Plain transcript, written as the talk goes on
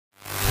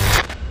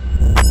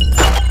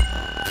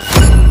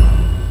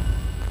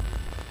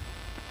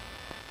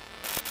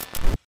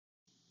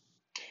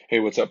Hey,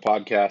 what's up,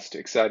 podcast?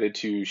 Excited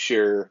to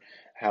share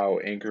how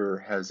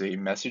Anchor has a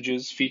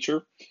messages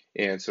feature.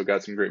 And so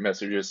got some great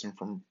messages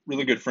from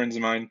really good friends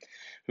of mine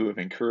who have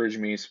encouraged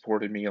me,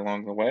 supported me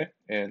along the way.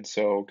 And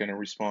so going to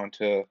respond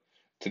to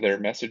their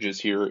messages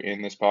here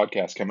in this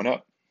podcast coming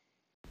up.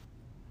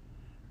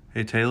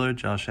 Hey Taylor,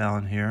 Josh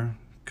Allen here.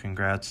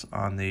 Congrats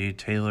on the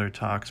Taylor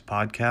Talks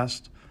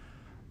podcast.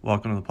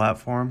 Welcome to the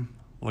platform.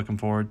 Looking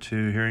forward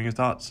to hearing your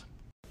thoughts.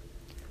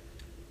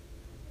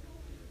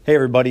 Hey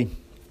everybody.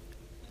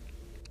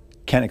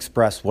 Can't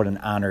express what an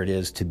honor it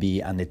is to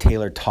be on the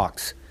Taylor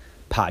Talks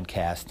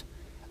podcast.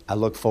 I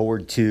look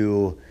forward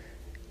to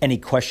any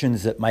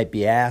questions that might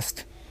be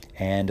asked,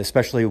 and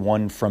especially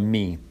one from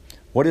me.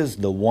 What is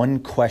the one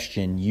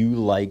question you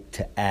like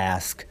to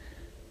ask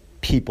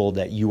people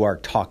that you are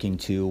talking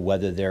to,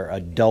 whether they're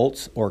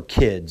adults or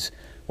kids?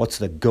 What's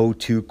the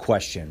go-to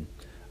question?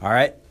 All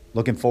right,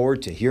 looking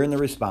forward to hearing the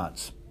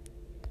response.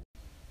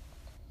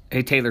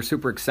 Hey Taylor,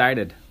 super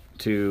excited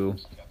to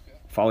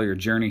follow your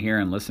journey here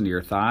and listen to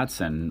your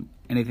thoughts and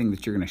anything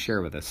that you're going to share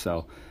with us.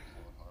 So,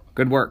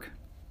 good work.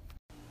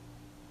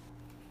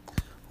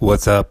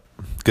 What's up?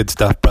 Good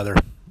stuff, brother.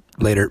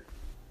 Later.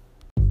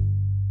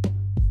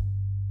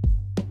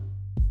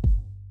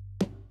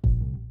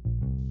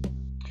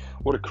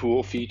 What a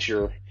cool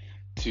feature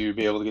to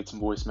be able to get some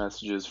voice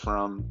messages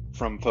from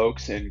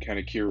folks and kind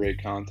of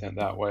curate content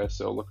that way.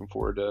 So looking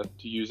forward to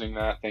using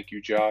that. Thank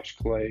you, Josh,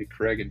 Clay,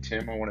 Craig, and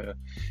Tim. I want to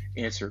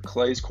answer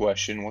Clay's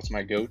question. What's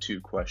my go-to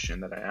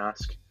question that I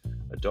ask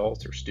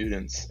adults or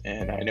students?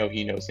 And I know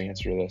he knows the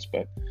answer to this,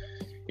 but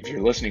if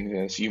you're listening to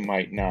this, you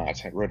might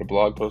not. I wrote a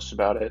blog post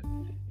about it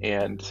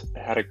and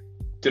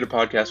did a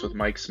podcast with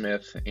Mike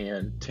Smith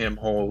and Tim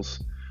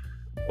Holes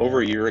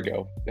over a year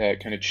ago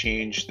that kind of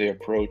changed the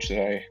approach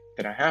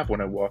that I have when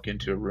I walk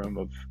into a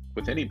room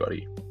with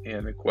anybody.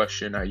 And the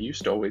question I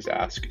used to always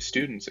ask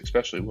students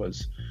especially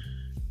was,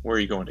 where are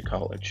you going to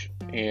college?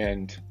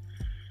 And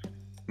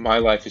my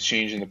life has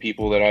changed in the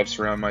people that I've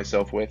surrounded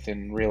myself with,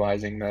 and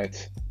realizing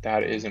that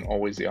isn't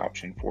always the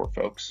option for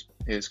folks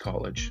is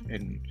college.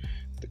 And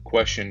the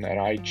question that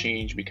I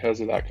changed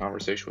because of that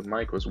conversation with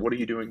Mike was, what are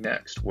you doing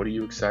next? What are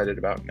you excited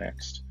about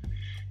next?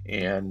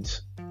 And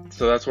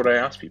so that's what I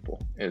ask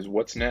people is,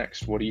 what's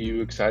next? What are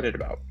you excited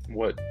about?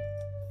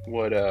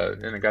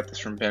 And I got this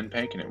from Ben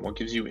Pankinen. What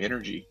gives you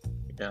energy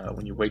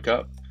when you wake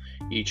up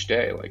each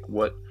day? Like,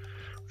 what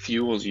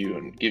fuels you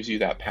and gives you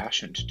that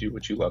passion to do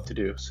what you love to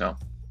do? So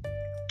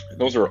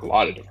those are a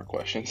lot of different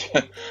questions.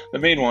 The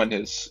main one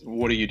is,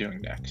 what are you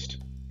doing next?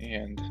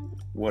 And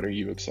what are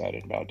you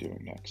excited about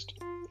doing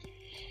next?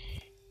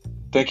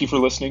 Thank you for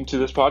listening to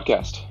this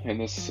podcast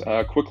and this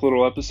quick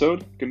little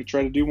episode. I'm going to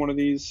try to do one of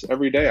these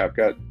every day. I've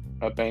got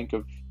a bank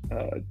of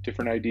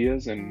different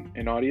ideas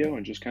in audio,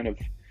 and just kind of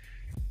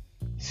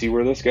see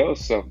where this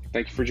goes. So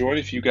thank you for joining.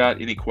 If you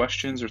got any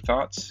questions or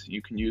thoughts,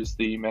 you can use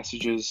the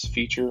messages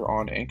feature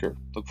on Anchor.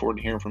 Look forward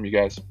to hearing from you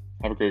guys.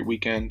 Have a great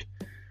weekend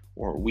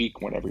or week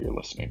whenever you're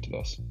listening to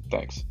this.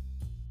 Thanks.